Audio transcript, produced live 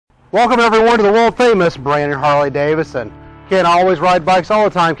Welcome everyone to the world famous brand new Harley-Davidson. Can't always ride bikes all the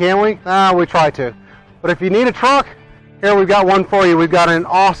time, can we? We try to. But if you need a truck, here we've got one for you. We've got an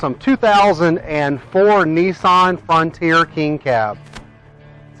awesome 2004 Nissan Frontier King Cab.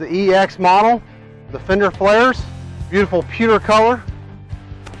 It's the EX model, the fender flares, beautiful pewter color.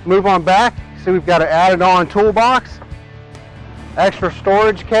 Move on back, see we've got an added on toolbox, extra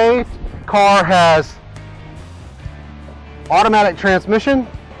storage cage. Car has automatic transmission,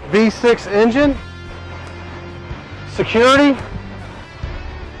 V6 engine, security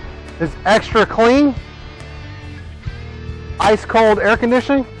is extra clean, ice cold air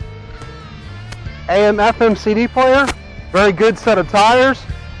conditioning, AM FM CD player, very good set of tires,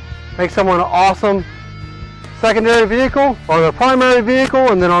 makes someone an awesome secondary vehicle or their primary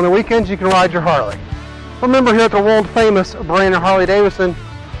vehicle, and then on the weekends you can ride your Harley. Remember, here at the world famous brand new Harley-Davidson,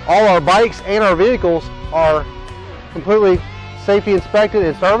 all our bikes and our vehicles are completely safety inspected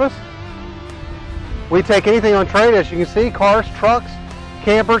and serviced. We take anything on trade, as you can see, cars, trucks,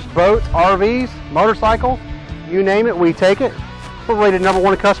 campers, boats, RVs, motorcycle, you name it, we take it. We're rated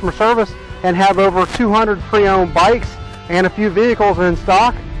 #1 in customer service and have over 200 pre-owned bikes and a few vehicles in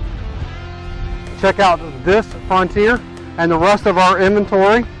stock. Check out this Frontier and the rest of our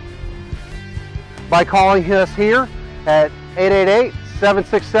inventory by calling us here at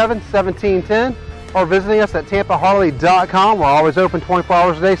 888-767-1710 or visiting us at tampaharley.com. We're always open 24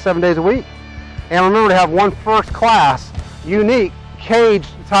 hours a day, 7 days a week. And remember to have one first class, unique, cage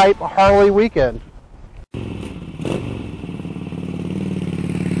type Harley weekend.